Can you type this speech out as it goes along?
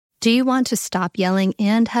Do you want to stop yelling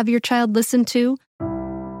and have your child listen too?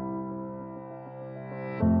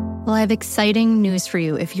 Well, I have exciting news for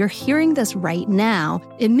you. If you're hearing this right now,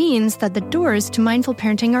 it means that the doors to mindful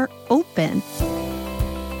parenting are open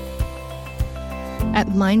at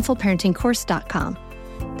mindfulparentingcourse.com.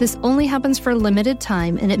 This only happens for a limited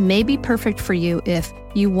time, and it may be perfect for you if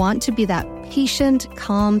you want to be that patient,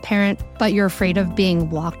 calm parent, but you're afraid of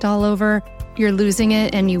being walked all over, you're losing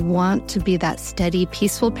it, and you want to be that steady,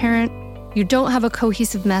 peaceful parent. You don't have a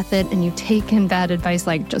cohesive method, and you take in bad advice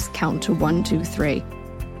like just count to 1, 2, 3.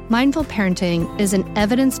 Mindful parenting is an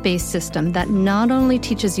evidence-based system that not only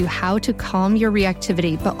teaches you how to calm your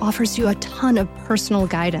reactivity, but offers you a ton of personal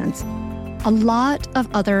guidance. A lot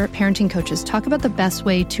of other parenting coaches talk about the best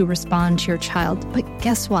way to respond to your child, but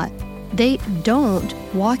guess what? They don't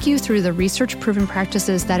walk you through the research-proven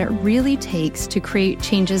practices that it really takes to create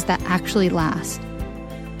changes that actually last.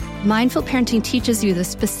 Mindful parenting teaches you the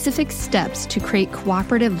specific steps to create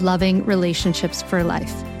cooperative, loving relationships for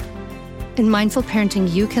life. In mindful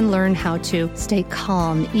parenting, you can learn how to stay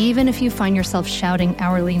calm, even if you find yourself shouting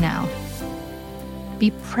hourly now.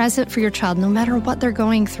 Be present for your child no matter what they're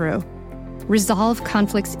going through. Resolve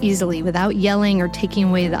conflicts easily without yelling or taking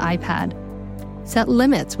away the iPad. Set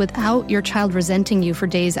limits without your child resenting you for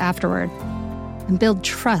days afterward. And build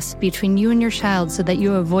trust between you and your child so that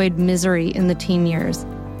you avoid misery in the teen years.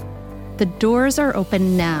 The doors are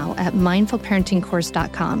open now at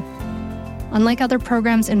mindfulparentingcourse.com. Unlike other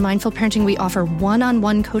programs in Mindful Parenting, we offer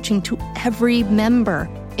one-on-one coaching to every member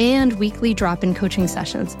and weekly drop-in coaching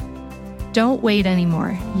sessions. Don't wait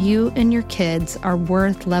anymore. You and your kids are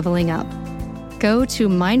worth leveling up. Go to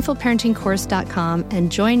mindfulparentingcourse.com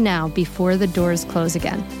and join now before the doors close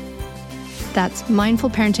again. That's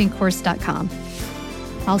mindfulparentingcourse.com.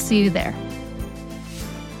 I'll see you there.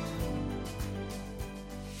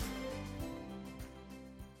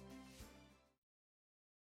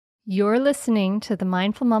 You're listening to the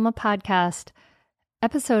Mindful Mama podcast,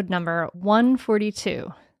 episode number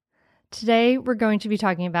 142. Today, we're going to be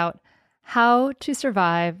talking about how to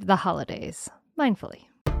survive the holidays mindfully.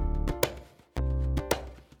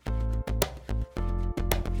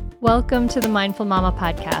 Welcome to the Mindful Mama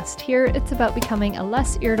podcast. Here, it's about becoming a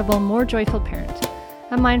less irritable, more joyful parent.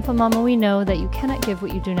 At Mindful Mama, we know that you cannot give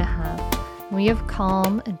what you do not have. When you have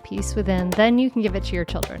calm and peace within, then you can give it to your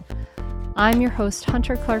children. I'm your host,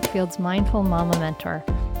 Hunter Clarke-Fields, Mindful Mama Mentor.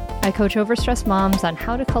 I coach overstressed moms on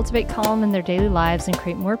how to cultivate calm in their daily lives and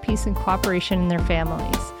create more peace and cooperation in their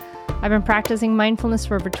families. I've been practicing mindfulness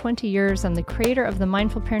for over 20 years. I'm the creator of the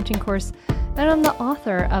Mindful Parenting course, and I'm the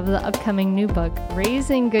author of the upcoming new book,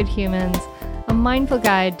 Raising Good Humans, a mindful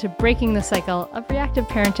guide to breaking the cycle of reactive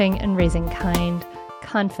parenting and raising kind,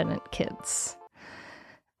 confident kids.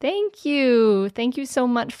 Thank you. Thank you so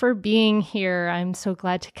much for being here. I'm so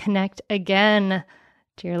glad to connect again.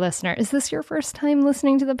 Dear listener, is this your first time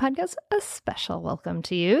listening to the podcast? A special welcome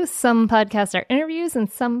to you. Some podcasts are interviews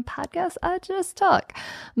and some podcasts are just talk.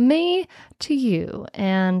 Me to you.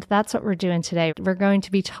 And that's what we're doing today. We're going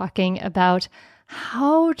to be talking about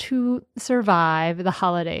how to survive the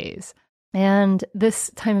holidays. And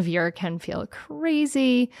this time of year can feel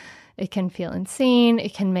crazy. It can feel insane.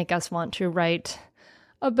 It can make us want to write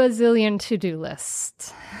a bazillion to-do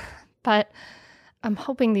lists. But I'm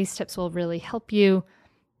hoping these tips will really help you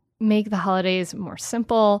make the holidays more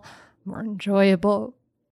simple, more enjoyable,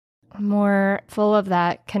 more full of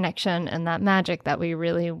that connection and that magic that we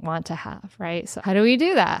really want to have, right? So how do we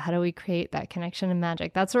do that? How do we create that connection and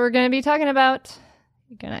magic? That's what we're going to be talking about.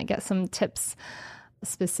 You're going to get some tips,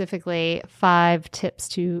 specifically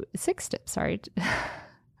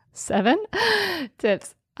 7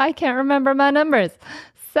 tips. I can't remember my numbers.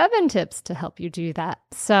 7 tips to help you do that.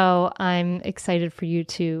 So I'm excited for you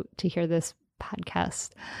to hear this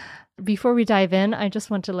podcast. Before we dive in, I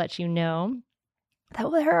just want to let you know that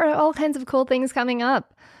there are all kinds of cool things coming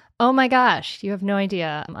up. Oh my gosh, you have no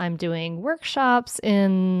idea. I'm doing workshops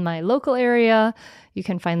in my local area. You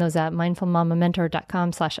can find those at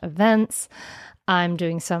mindfulmamamentor.com/events. I'm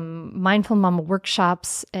doing some Mindful Mama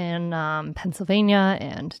workshops in Pennsylvania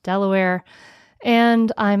and Delaware.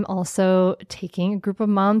 And I'm also taking a group of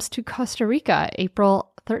moms to Costa Rica,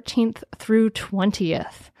 April 13th through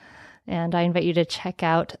 20th. And I invite you to check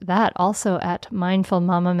out that also at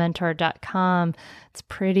mindfulmamamentor.com. It's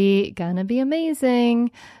pretty gonna be amazing.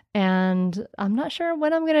 And I'm not sure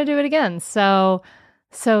when I'm gonna do it again. So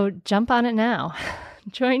jump on it now.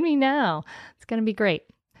 Join me now. It's gonna be great.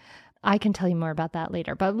 I can tell you more about that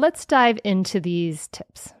later, but let's dive into these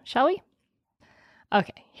tips, shall we?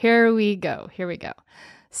 Okay, here we go.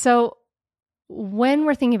 So when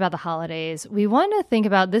we're thinking about the holidays, we want to think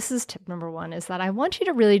about, this is tip number one, is that I want you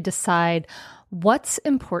to really decide what's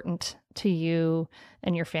important to you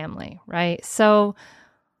and your family, right? So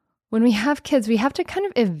when we have kids, we have to kind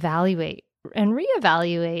of evaluate and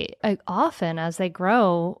reevaluate often as they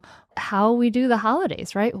grow how we do the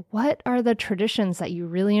holidays, right? What are the traditions that you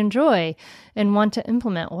really enjoy and want to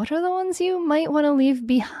implement? What are the ones you might want to leave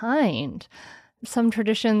behind? Some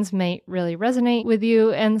traditions may really resonate with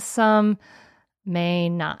you and some may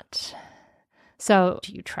not. So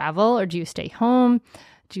do you travel or do you stay home?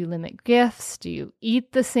 Do you limit gifts? Do you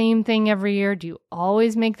eat the same thing every year? Do you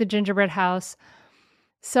always make the gingerbread house?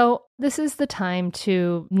 So this is the time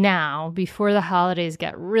to now, before the holidays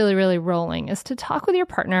get really, really rolling, is to talk with your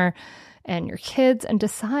partner and your kids and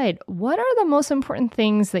decide what are the most important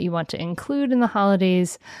things that you want to include in the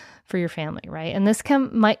holidays for your family, right? And this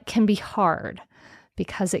can be hard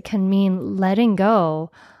because it can mean letting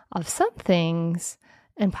go of some things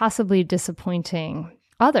and possibly disappointing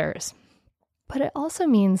others. But it also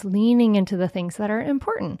means leaning into the things that are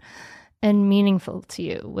important and meaningful to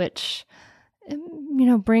you, which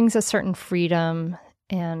brings a certain freedom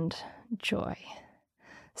and joy.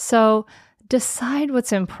 So decide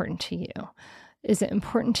what's important to you. Is it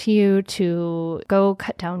important to you to go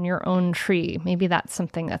cut down your own tree? Maybe that's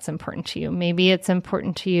something that's important to you. Maybe it's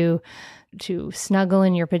important to you to snuggle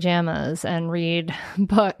in your pajamas and read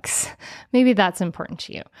books. Maybe that's important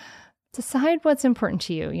to you. Decide what's important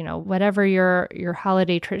to you, whatever your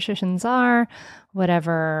holiday traditions are,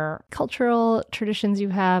 whatever cultural traditions you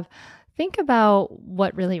have. Think about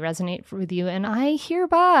what really resonates with you. And I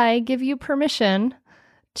hereby give you permission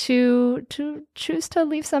to choose to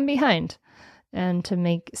leave some behind and to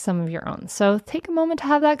make some of your own. So take a moment to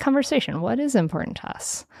have that conversation. What is important to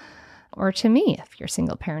us? Or to me, if you're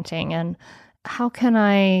single parenting, and how can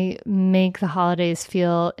I make the holidays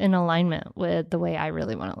feel in alignment with the way I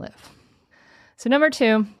really want to live? So number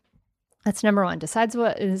two, that's number one, decides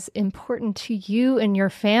what is important to you and your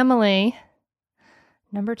family.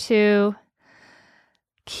 Number two,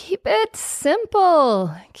 keep it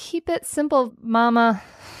simple. Keep it simple, mama.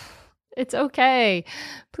 It's okay.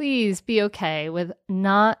 Please be okay with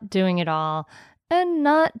not doing it all and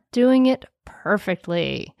not doing it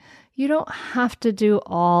perfectly. You don't have to do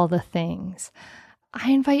all the things.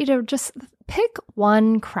 I invite you to just pick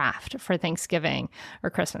one craft for Thanksgiving or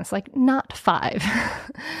Christmas, like not 5.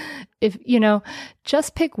 If,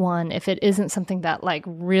 just pick one if it isn't something that like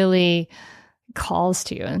really calls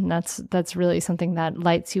to you. And that's really something that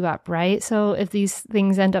lights you up, right? So if these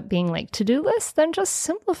things end up being like to-do lists, then just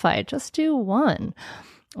simplify it. Just do one.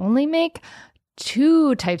 Only make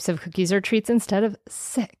 2 types of cookies or treats instead of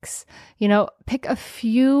 6. Pick a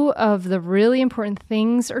few of the really important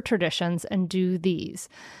things or traditions and do these.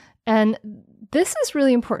 And this is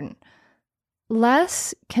really important.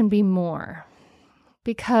 Less can be more,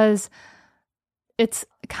 because it's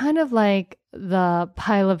kind of like the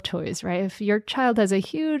pile of toys, right? If your child has a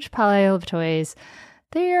huge pile of toys,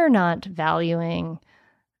 they're not valuing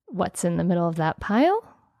what's in the middle of that pile.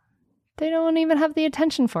 They don't even have the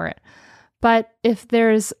attention for it. But if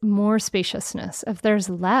there's more spaciousness, if there's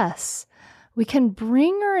less, we can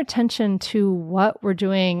bring our attention to what we're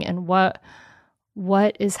doing and what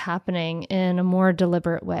is happening in a more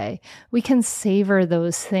deliberate way. We can savor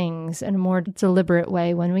those things in a more deliberate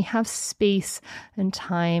way when we have space and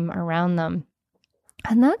time around them.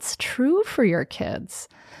 And that's true for your kids.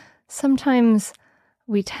 Sometimes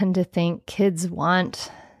we tend to think kids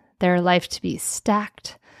want their life to be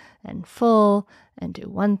stacked and full and do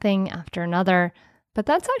one thing after another. But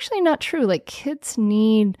that's actually not true. Like, kids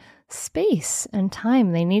need space and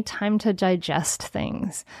time. They need time to digest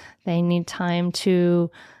things. They need time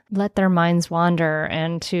to let their minds wander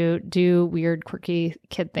and to do weird, quirky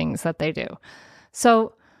kid things that they do.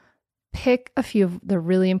 So pick a few of the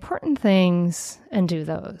really important things and do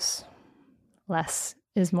those. Less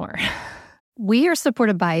is more. We are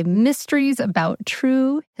supported by Mysteries About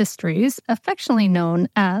True Histories, affectionately known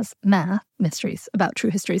as Math Mysteries About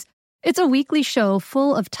True Histories. It's a weekly show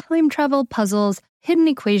full of time travel puzzles, hidden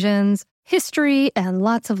equations, history, and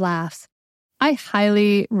lots of laughs. I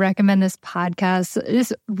highly recommend this podcast. It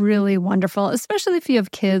is really wonderful, especially if you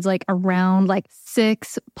have kids like around like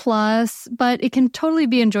 6+, but it can totally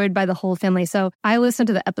be enjoyed by the whole family. So I listened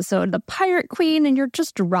to the episode, The Pirate Queen, and you're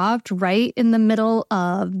just dropped right in the middle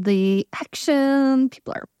of the action.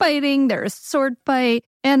 People are fighting. There's a sword fight.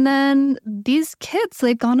 And then these kids,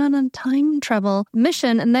 they've gone on a time travel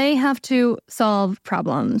mission and they have to solve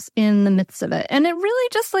problems in the midst of it. And it really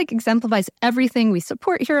just exemplifies everything we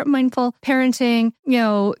support here at Mindful Parenting.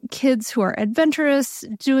 Kids who are adventurous,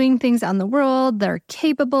 doing things out in the world, they're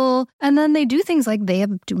capable. And then they do things like they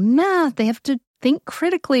have to do math, they have to think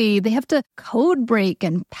critically, they have to code break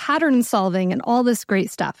and pattern solving and all this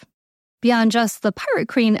great stuff. Beyond just the Pirate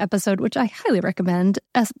Queen episode, which I highly recommend,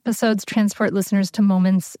 episodes transport listeners to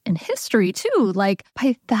moments in history too, like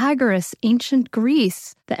Pythagoras, ancient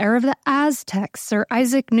Greece, the era of the Aztecs, Sir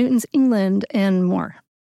Isaac Newton's England, and more.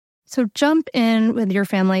 So jump in with your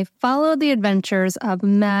family, follow the adventures of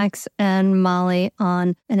Max and Molly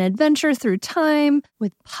on an adventure through time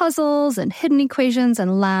with puzzles and hidden equations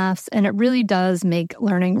and laughs, and it really does make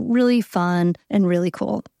learning really fun and really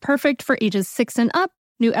cool. Perfect for ages 6 and up.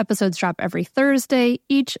 New episodes drop every Thursday,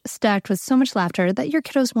 each stacked with so much laughter that your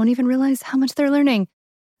kiddos won't even realize how much they're learning.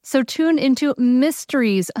 So tune into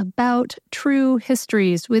Mysteries About True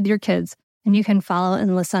Histories with your kids, and you can follow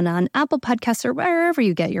and listen on Apple Podcasts or wherever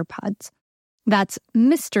you get your pods. That's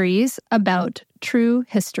Mysteries About True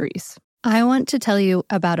Histories. I want to tell you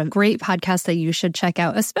about a great podcast that you should check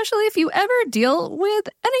out, especially if you ever deal with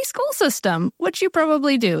any school system, which you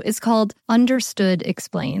probably do. It's called Understood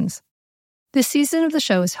Explains. This season of the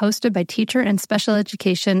show is hosted by teacher and special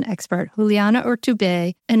education expert Juliana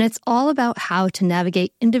Urtubey, and it's all about how to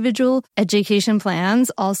navigate individual education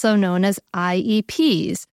plans, also known as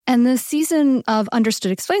IEPs. And this season of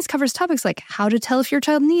Understood Explains covers topics like how to tell if your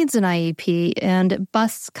child needs an IEP, and it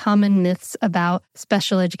busts common myths about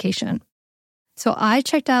special education. So I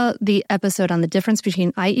checked out the episode on the difference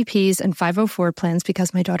between IEPs and 504 plans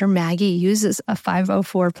because my daughter Maggie uses a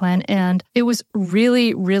 504 plan, and it was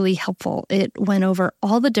really, really helpful. It went over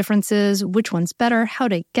all the differences, which one's better, how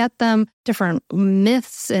to get them, different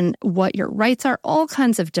myths and what your rights are, all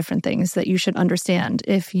kinds of different things that you should understand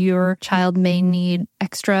if your child may need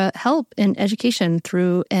extra help in education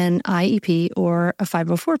through an IEP or a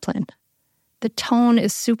 504 plan. The tone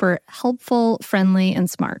is super helpful, friendly, and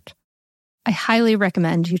smart. I highly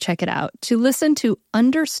recommend you check it out. To listen to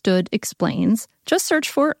Understood Explains, just search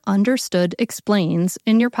for Understood Explains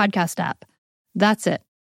in your podcast app. That's it.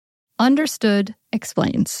 Understood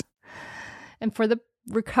Explains. And for the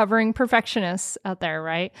recovering perfectionists out there,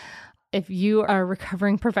 right? If you are a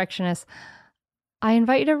recovering perfectionist, I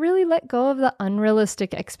invite you to really let go of the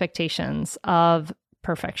unrealistic expectations of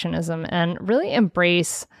perfectionism and really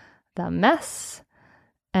embrace the mess.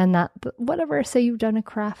 And that whatever, say you've done a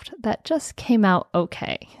craft that just came out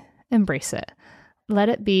okay, embrace it. Let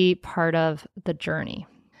it be part of the journey.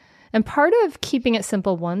 And part of keeping it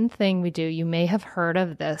simple, one thing we do, you may have heard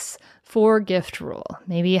of this 4-gift rule.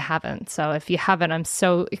 Maybe you haven't. So if you haven't, I'm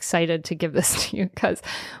so excited to give this to you because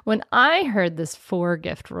when I heard this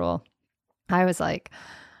 4-gift rule, I was like,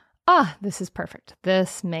 this is perfect.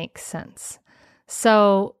 This makes sense.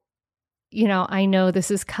 So I know this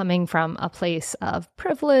is coming from a place of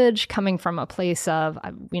privilege, coming from a place of,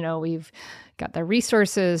 we've got the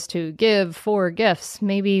resources to give 4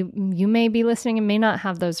 gifts.Maybe you may be listening and may not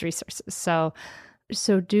have those resources. So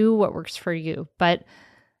do what works for you. But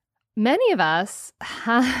many of us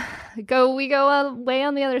go way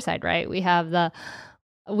on the other side, right? We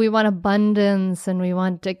want abundance and we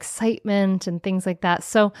want excitement and things like that.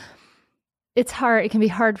 So it's hard. It can be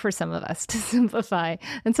hard for some of us to simplify.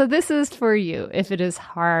 And so this is for you if it is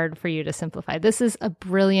hard for you to simplify. This is a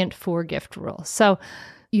brilliant 4-gift rule. So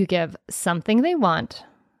you give something they want,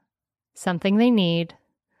 something they need,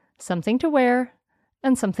 something to wear,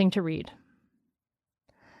 and something to read.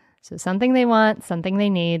 So something they want, something they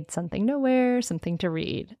need, something to wear, something to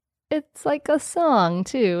read. It's like a song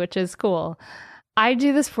too, which is cool. I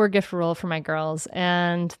do this 4-gift rule for my girls,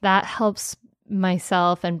 and that helps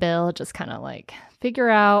myself and Bill just kind of figure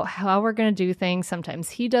out how we're going to do things. Sometimes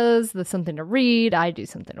he does the something to read. I do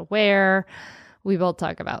something to wear. We both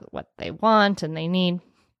talk about what they want and they need.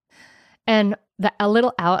 And a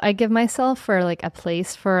little out I give myself for a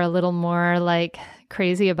place for a little more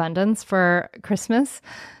crazy abundance for Christmas,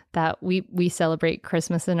 that we celebrate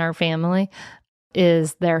Christmas in our family,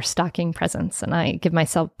 is their stocking presents. And I give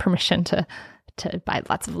myself permission to buy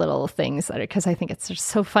lots of little things because I think it's just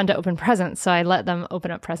so fun to open presents. So I let them open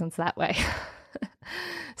up presents that way.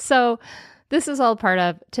 So this is all part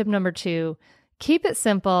of tip number 2. Keep it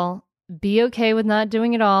simple. Be okay with not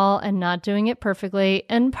doing it all and not doing it perfectly.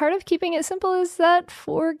 And part of keeping it simple is that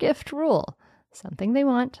 4-gift rule. Something they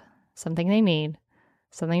want, something they need,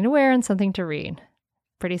 something to wear, and something to read.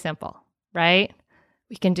 Pretty simple, right?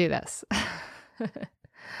 We can do this. All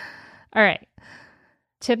right.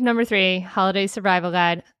 Tip number 3, holiday survival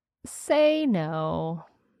guide. Say no.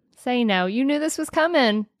 Say no. You knew this was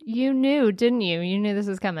coming. You knew, didn't you? You knew this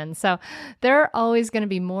was coming. So there are always going to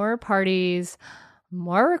be more parties,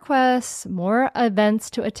 more requests, more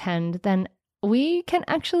events to attend than we can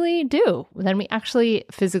actually do, than we actually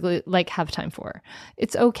physically have time for.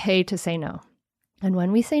 It's okay to say no. And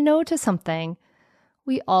when we say no to something,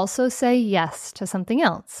 we also say yes to something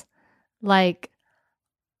else, like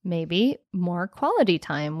maybe more quality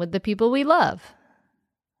time with the people we love.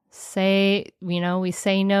 We can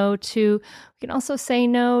also say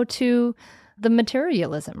no to the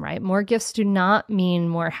materialism, right? More gifts do not mean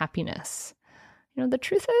more happiness. The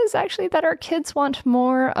truth is actually that our kids want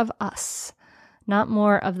more of us, not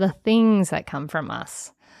more of the things that come from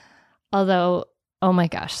us. Although, oh my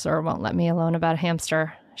gosh, Sora won't let me alone about a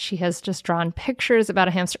hamster. She has just drawn pictures about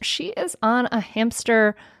a hamster. She is on a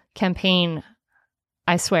hamster campaign.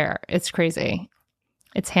 I swear, it's crazy.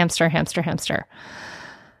 It's hamster, hamster, hamster.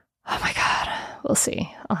 Oh my God. We'll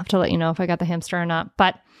see. I'll have to let you know if I got the hamster or not.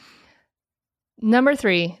 But number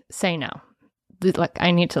 3, say no. Look,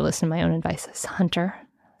 I need to listen to my own advice. Hunter,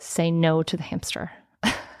 say no to the hamster.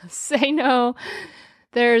 Say no.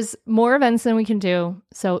 There's more events than we can do.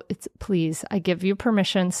 So please, I give you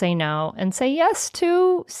permission, say no, and say yes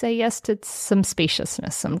to some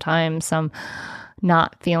spaciousness sometimes, some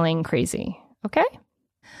not feeling crazy. Okay?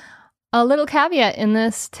 A little caveat in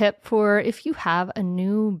this tip for if you have a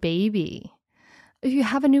new baby. If you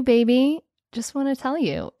have a new baby, just want to tell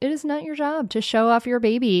you, it is not your job to show off your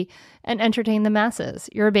baby and entertain the masses.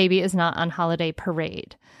 Your baby is not on holiday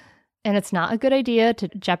parade. And it's not a good idea to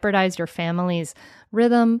jeopardize your family's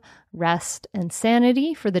rhythm, rest, and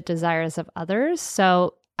sanity for the desires of others.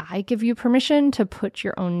 So I give you permission to put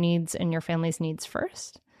your own needs and your family's needs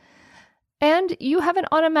first. And you have an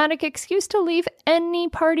automatic excuse to leave any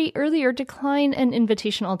party early or decline an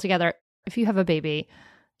invitation altogether. If you have a baby,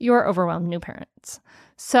 you're overwhelmed new parents.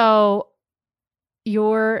 So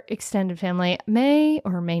your extended family may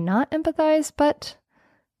or may not empathize, but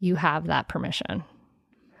you have that permission.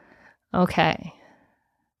 Okay.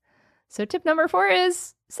 So tip number 4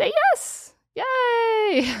 is say yes.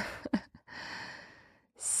 Yay!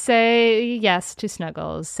 Say yes to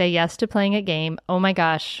snuggles. Say yes to playing a game. Oh my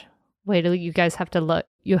gosh. Wait till you guys have to look.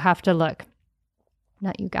 You have to look.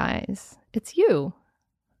 Not you guys. It's you.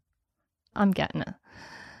 I'm getting it.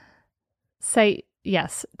 Say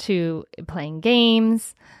yes to playing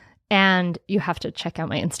games. And you have to check out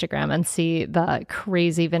my Instagram and see the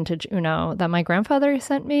crazy vintage Uno that my grandfather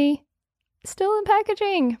sent me. Still in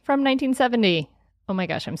packaging from 1970. Oh my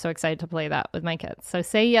gosh, I'm so excited to play that with my kids. So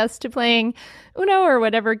say yes to playing Uno or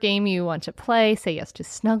whatever game you want to play. Say yes to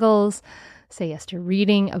snuggles. Say yes to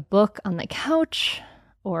reading a book on the couch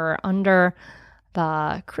or under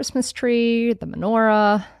the Christmas tree, the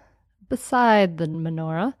menorah, beside the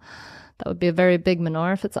menorah. That would be a very big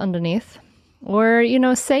menorah if it's underneath. Or,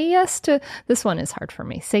 say yes to, this one is hard for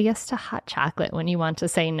me. Say yes to hot chocolate when you want to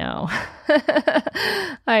say no.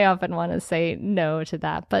 I often want to say no to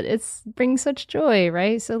that, but it brings such joy,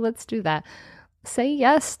 right? So let's do that. Say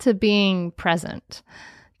yes to being present,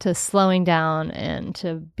 to slowing down and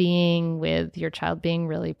to being with your child, being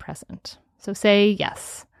really present. So say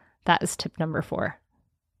yes. That is tip number 4.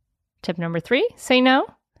 Tip number 3, say no.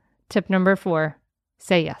 Tip number 4,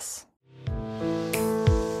 say yes.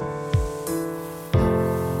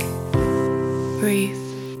 Breathe.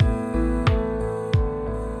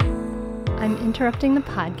 I'm interrupting the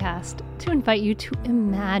podcast to invite you to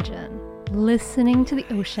imagine listening to the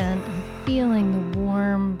ocean and feeling the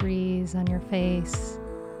warm breeze on your face.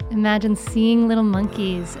 Imagine seeing little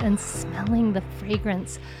monkeys and smelling the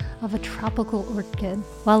fragrance of a tropical orchid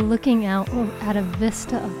while looking out at a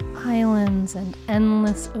vista of islands and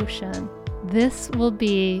endless ocean. This will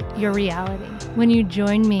be your reality when you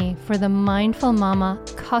join me for the Mindful Mama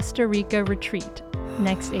Costa Rica retreat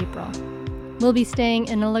next April. We'll be staying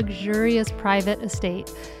in a luxurious private estate,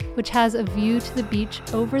 which has a view to the beach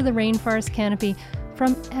over the rainforest canopy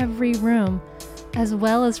from every room, as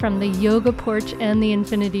well as from the yoga porch and the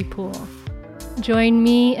infinity pool. Join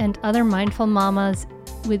me and other mindful mamas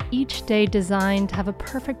with each day designed to have a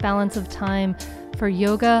perfect balance of time for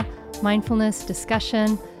yoga, mindfulness,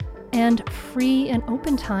 discussion, and free and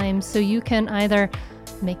open time so you can either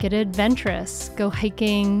make it adventurous, go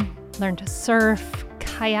hiking, learn to surf,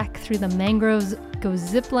 kayak through the mangroves, go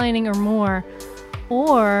ziplining or more,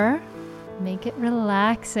 or make it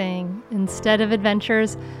relaxing. Instead of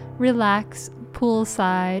adventures, relax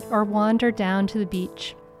poolside or wander down to the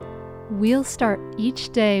beach. We'll start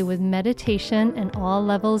each day with meditation and all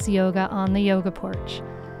levels yoga on the yoga porch.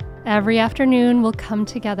 Every afternoon, we'll come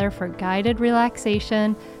together for guided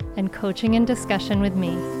relaxation and coaching and discussion with me.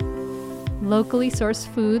 Locally sourced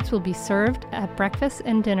foods will be served at breakfast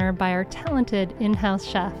and dinner by our talented in-house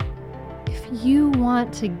chef. If you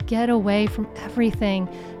want to get away from everything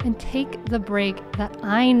and take the break that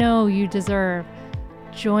I know you deserve,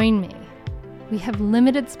 join me. We have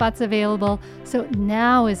limited spots available, so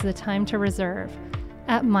now is the time to reserve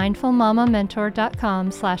at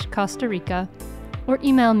mindfulmamamentor.com/Costa Rica or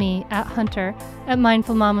email me at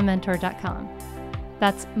hunter@mindfulmamamentor.com.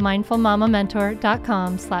 That's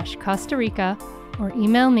mindfulmamamentor.com/Costa Rica or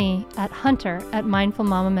email me at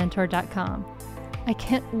hunter@mindfulmamamentor.com. I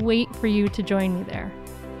can't wait for you to join me there.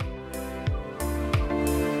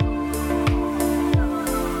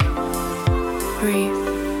 Breathe.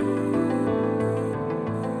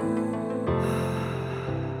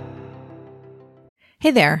 Hey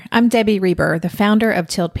there, I'm Debbie Reber, the founder of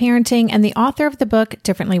Tilt Parenting and the author of the book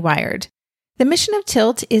Differently Wired. The mission of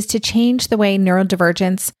Tilt is to change the way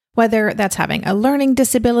neurodivergence, whether that's having a learning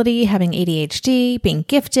disability, having ADHD, being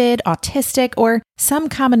gifted, autistic, or some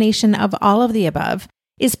combination of all of the above,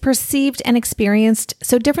 is perceived and experienced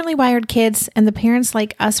so differently wired kids and the parents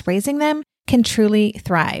like us raising them can truly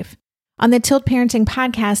thrive. On the Tilt Parenting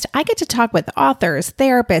podcast, I get to talk with authors,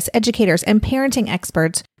 therapists, educators, and parenting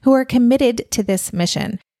experts who are committed to this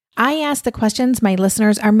mission. I ask the questions my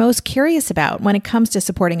listeners are most curious about when it comes to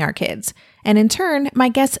supporting our kids. And in turn, my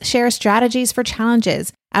guests share strategies for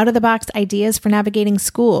challenges, out-of-the-box ideas for navigating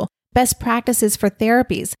school, best practices for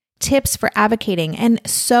therapies, tips for advocating, and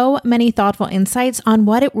so many thoughtful insights on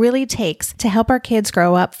what it really takes to help our kids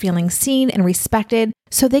grow up feeling seen and respected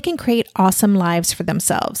so they can create awesome lives for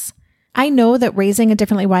themselves. I know that raising a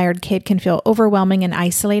differently wired kid can feel overwhelming and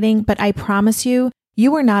isolating, but I promise you,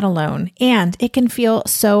 you are not alone, and it can feel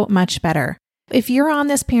so much better. If you're on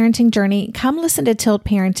this parenting journey, come listen to Tilt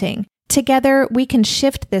Parenting. Together, we can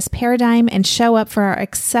shift this paradigm and show up for our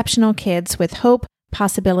exceptional kids with hope,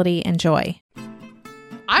 possibility, and joy.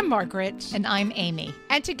 I'm Margaret. And I'm Amy.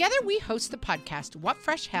 And together we host the podcast, What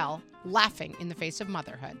Fresh Hell? Laughing in the Face of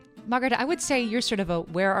Motherhood. Margaret, I would say you're sort of a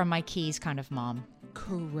where are my keys kind of mom.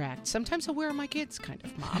 Correct. Sometimes a where are my kids kind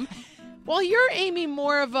of mom. Well, you're, Amy,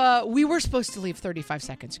 more of a we were supposed to leave 35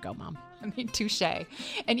 seconds ago, mom. I mean, touche.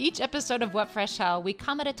 In each episode of What Fresh Hell, we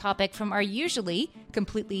come at a topic from our usually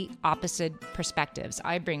completely opposite perspectives.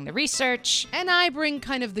 I bring the research. And I bring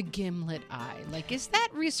kind of the gimlet eye. Like, is that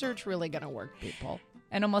research really going to work, people?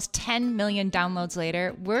 And almost 10 million downloads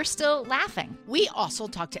later, we're still laughing. We also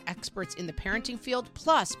talk to experts in the parenting field,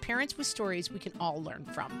 plus parents with stories we can all learn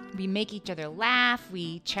from. We make each other laugh,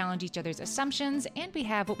 we challenge each other's assumptions, and we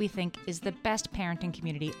have what we think is the best parenting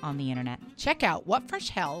community on the internet. Check out What Fresh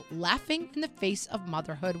Hell? Laughing in the Face of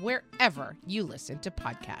Motherhood wherever you listen to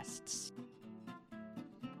podcasts.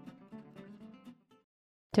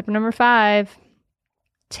 Tip number 5,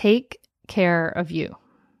 take care of you.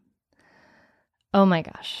 Oh my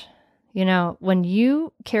gosh. You know, when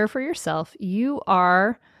you care for yourself, you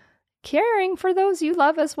are caring for those you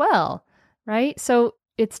love as well, right? So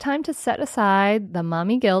it's time to set aside the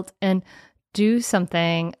mommy guilt and do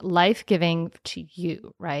something life-giving to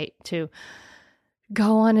you, right? To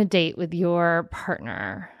go on a date with your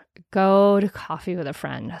partner, go to coffee with a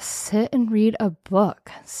friend, sit and read a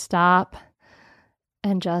book, stop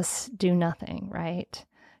and just do nothing, right?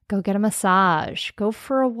 Go get a massage, go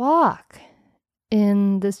for a walk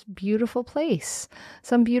in this beautiful place,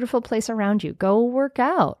 some beautiful place around you. Go work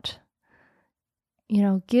out. You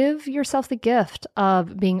know, give yourself the gift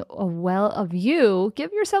of being of you.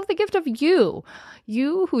 Give yourself the gift of you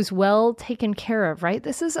who's well taken care of, right?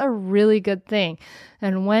 This is a really good thing.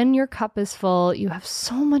 And when your cup is full, you have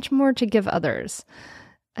so much more to give others.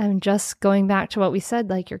 And just going back to what we said,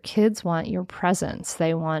 like your kids want your presence.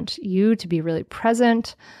 They want you to be really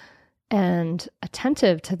present and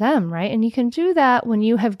attentive to them, right? And you can do that when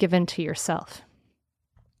you have given to yourself.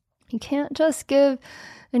 You can't just give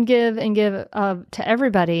and give and give to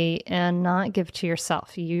everybody and not give to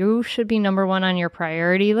yourself. You should be number one on your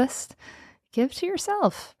priority list. Give to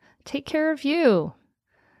yourself. Take care of you.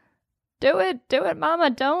 Do it, mama.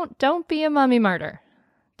 Don't be a mommy martyr.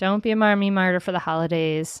 Don't be a mommy martyr for the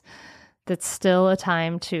holidays. That's still a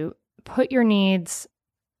time to put your needs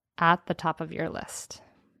at the top of your list.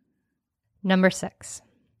 Number 6,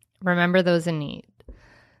 remember those in need.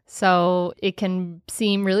 So it can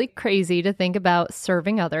seem really crazy to think about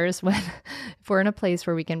serving others when if we're in a place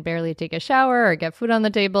where we can barely take a shower or get food on the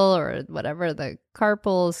table or whatever the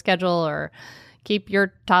carpool schedule or keep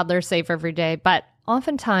your toddler safe every day. But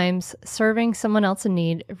oftentimes serving someone else in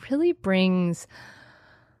need really brings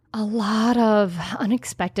a lot of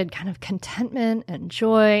unexpected kind of contentment and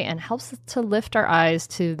joy and helps us to lift our eyes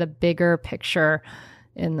to the bigger picture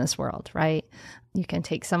in this world, right? You can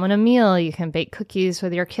take someone a meal. You can bake cookies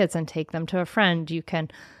with your kids and take them to a friend. You can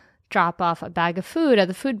drop off a bag of food at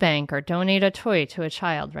the food bank or donate a toy to a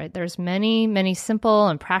child, right? There's many, many simple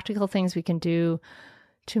and practical things we can do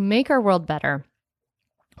to make our world better,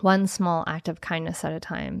 one small act of kindness at a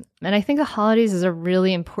time. And I think the holidays is a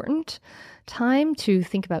really important time to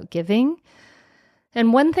think about giving.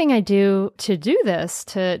 And one thing I do to do this,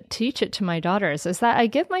 to teach it to my daughters, is that I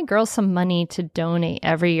give my girls some money to donate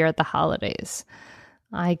every year at the holidays.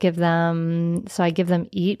 I give them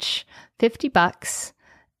each $50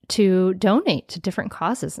 to donate to different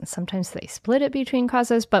causes. And sometimes they split it between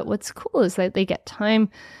causes. But what's cool is that they get time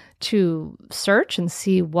to search and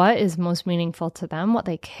see what is most meaningful to them, what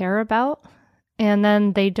they care about. And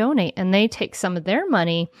then they donate, and they take some of their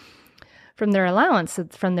money from their allowance,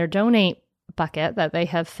 from their donate bucket that they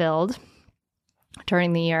have filled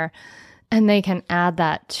during the year, and they can add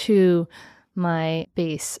that to my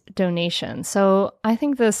base donation. So I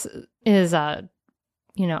think this is a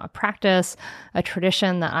practice, a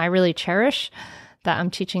tradition that I really cherish, that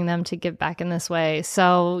I'm teaching them to give back in this way.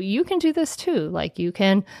 So you can do this too. Like, you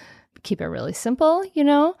can keep it really simple,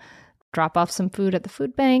 drop off some food at the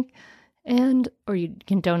food bank, or you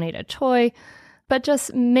can donate a toy, but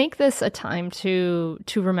just make this a time to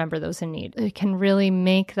remember those in need. It can really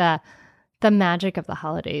make the magic of the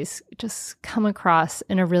holidays just come across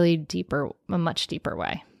in a much deeper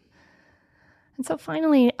way. And so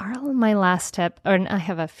finally, my last tip, and I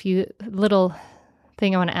have a few little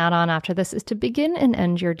thing I want to add on after this, is to begin and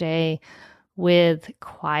end your day with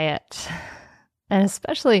quiet. And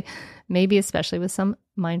especially with some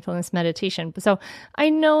mindfulness meditation. So I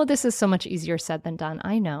know this is so much easier said than done.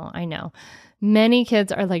 I know. Many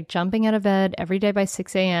kids are like jumping out of bed every day by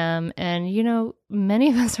 6 a.m. And, many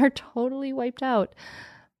of us are totally wiped out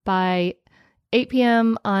by 8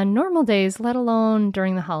 p.m. on normal days, let alone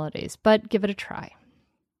during the holidays. But give it a try.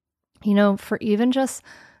 For even just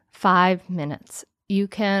 5 minutes, you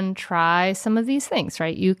can try some of these things,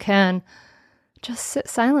 right? You can just sit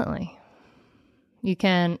silently. You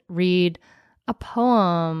can read a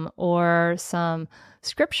poem or some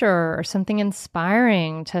scripture or something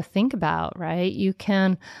inspiring to think about, right? You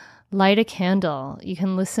can light a candle. You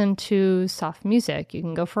can listen to soft music. You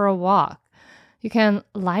can go for a walk. You can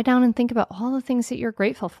lie down and think about all the things that you're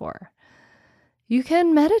grateful for. You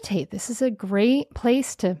can meditate. This is a great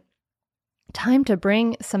time to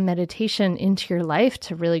bring some meditation into your life,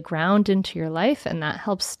 to really ground into your life. And that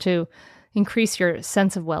helps to increase your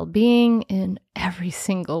sense of well-being in every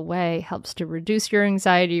single way, helps to reduce your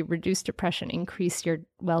anxiety, reduce depression, increase your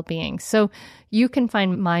well-being. So you can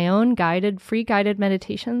find my own free guided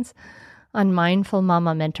meditations on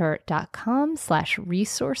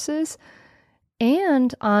mindfulmamamentor.com/resources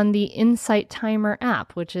and on the Insight Timer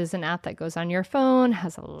app, which is an app that goes on your phone,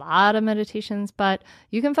 has a lot of meditations, but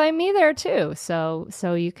you can find me there too. So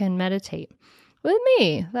you can meditate with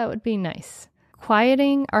me. That would be nice.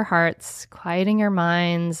 Quieting our hearts, quieting our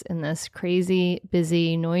minds in this crazy,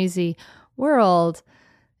 busy, noisy world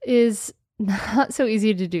is not so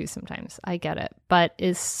easy to do sometimes. I get it, but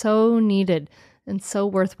is so needed and so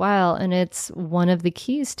worthwhile. And it's one of the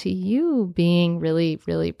keys to you being really,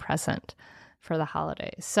 really present for the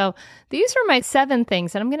holidays. So these are my 7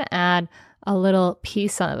 things, and I'm going to add a little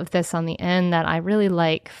piece of this on the end that I really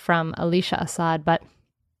like from Alicia Assad. But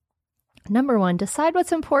number 1, decide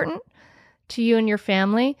what's important to you and your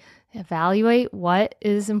family. Evaluate what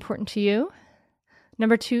is important to you.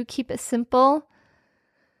 Number 2, keep it simple.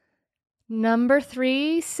 Number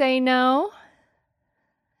 3, say no.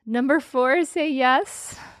 Number 4, say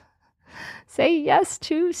yes. Say yes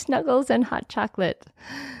to snuggles and hot chocolate.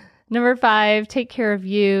 Number 5, take care of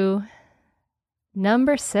you.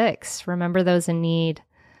 Number 6, remember those in need.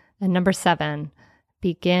 And number 7,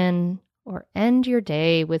 begin or end your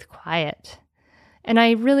day with quiet. And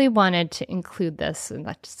I really wanted to include this,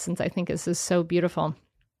 and since I think this is so beautiful,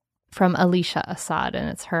 from Alicia Assad, and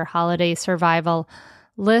it's her holiday survival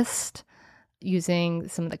list using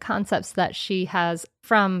some of the concepts that she has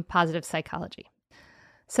from positive psychology.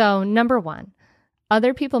 So number 1,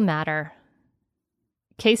 other people matter.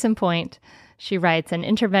 Case in point, she writes, an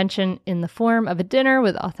intervention in the form of a dinner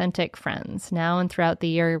with authentic friends. Now and throughout the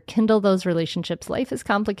year, kindle those relationships. Life is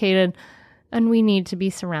complicated, and we need to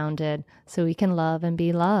be surrounded so we can love and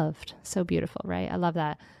be loved. So beautiful, right? I love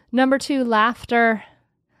that. Number 2, laughter.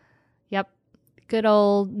 Yep. Good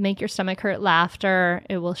old make your stomach hurt laughter.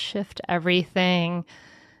 It will shift everything.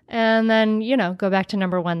 And then, go back to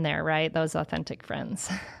number 1 there, right? Those authentic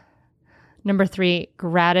friends. Number 3,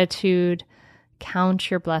 gratitude.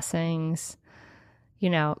 Count your blessings.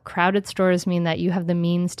 Crowded stores mean that you have the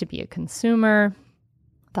means to be a consumer.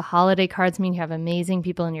 The holiday cards mean you have amazing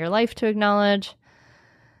people in your life to acknowledge.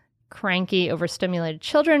 Cranky, overstimulated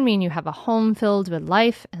children mean you have a home filled with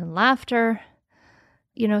life and laughter.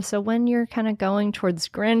 So when you're kind of going towards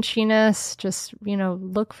Grinchiness, just,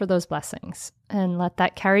 look for those blessings and let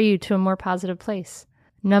that carry you to a more positive place.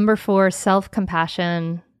 Number 4,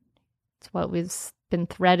 self-compassion. It's what we've been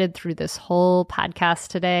threaded through this whole podcast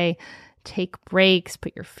today. Take breaks,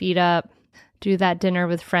 put your feet up, do that dinner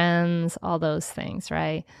with friends, all those things,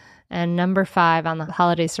 right? And number 5 on the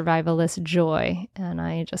holiday survival list, joy. And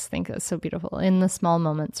I just think that's so beautiful in the small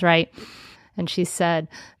moments, right? And she said,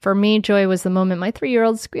 for me, joy was the moment my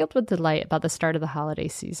 3-year-old squealed with delight about the start of the holiday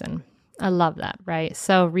season. I love that, right?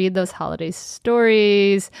 So read those holiday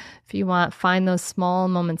stories. If you want, find those small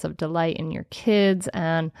moments of delight in your kids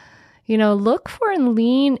and, look for and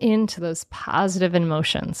lean into those positive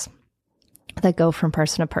emotions that go from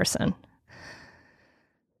person to person.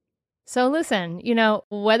 So listen,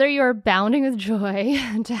 whether you're bounding with joy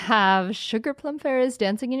to have sugar plum fairies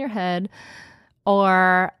dancing in your head,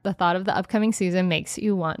 or the thought of the upcoming season makes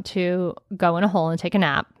you want to go in a hole and take a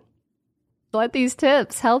nap, let these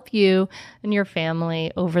tips help you and your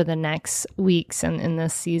family over the next weeks and in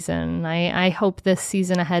this season. I hope this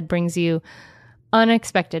season ahead brings you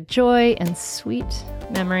unexpected joy and sweet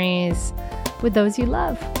memories with those you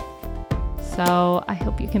love. So I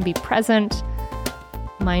hope you can be present,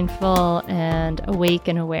 mindful, and awake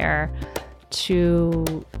and aware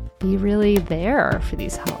to be really there for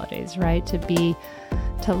these holidays, right?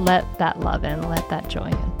 To let that love in, let that joy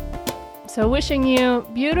in. So wishing you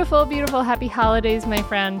beautiful, beautiful, happy holidays, my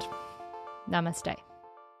friend. Namaste.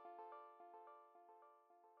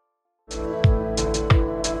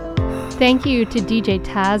 Thank you to DJ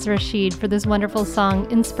Taz Rashid for this wonderful song,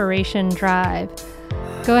 Inspiration Drive.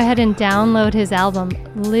 Go ahead and download his album,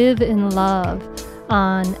 Live in Love,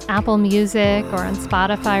 on Apple Music or on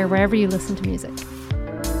Spotify or wherever you listen to music.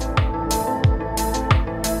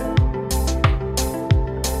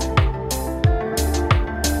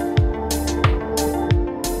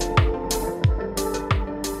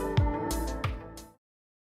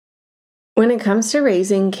 When it comes to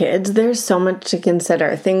raising kids, there's so much to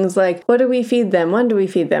consider. Things like, what do we feed them? When do we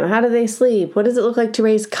feed them? How do they sleep? What does it look like to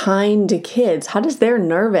raise kind kids? How does their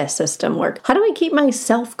nervous system work? How do I keep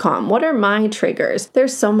myself calm? What are my triggers?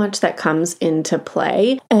 There's so much that comes into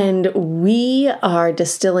play, and we are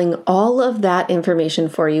distilling all of that information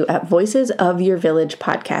for you at Voices of Your Village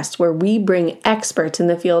podcast, where we bring experts in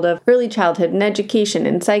the field of early childhood and education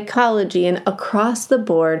and psychology and across the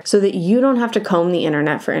board so that you don't have to comb the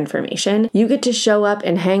internet for information. You get to show up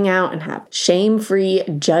and hang out and have shame-free,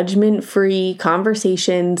 judgment-free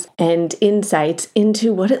conversations and insights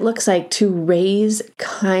into what it looks like to raise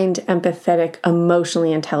kind, empathetic,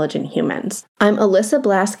 emotionally intelligent humans. I'm Alyssa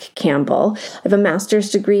Blask Campbell. I have a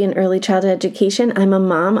master's degree in early childhood education. I'm a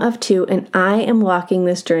mom of 2, and I am walking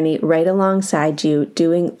this journey right alongside you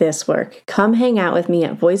doing this work. Come hang out with me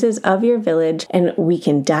at Voices of Your Village, and we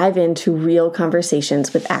can dive into real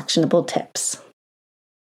conversations with actionable tips.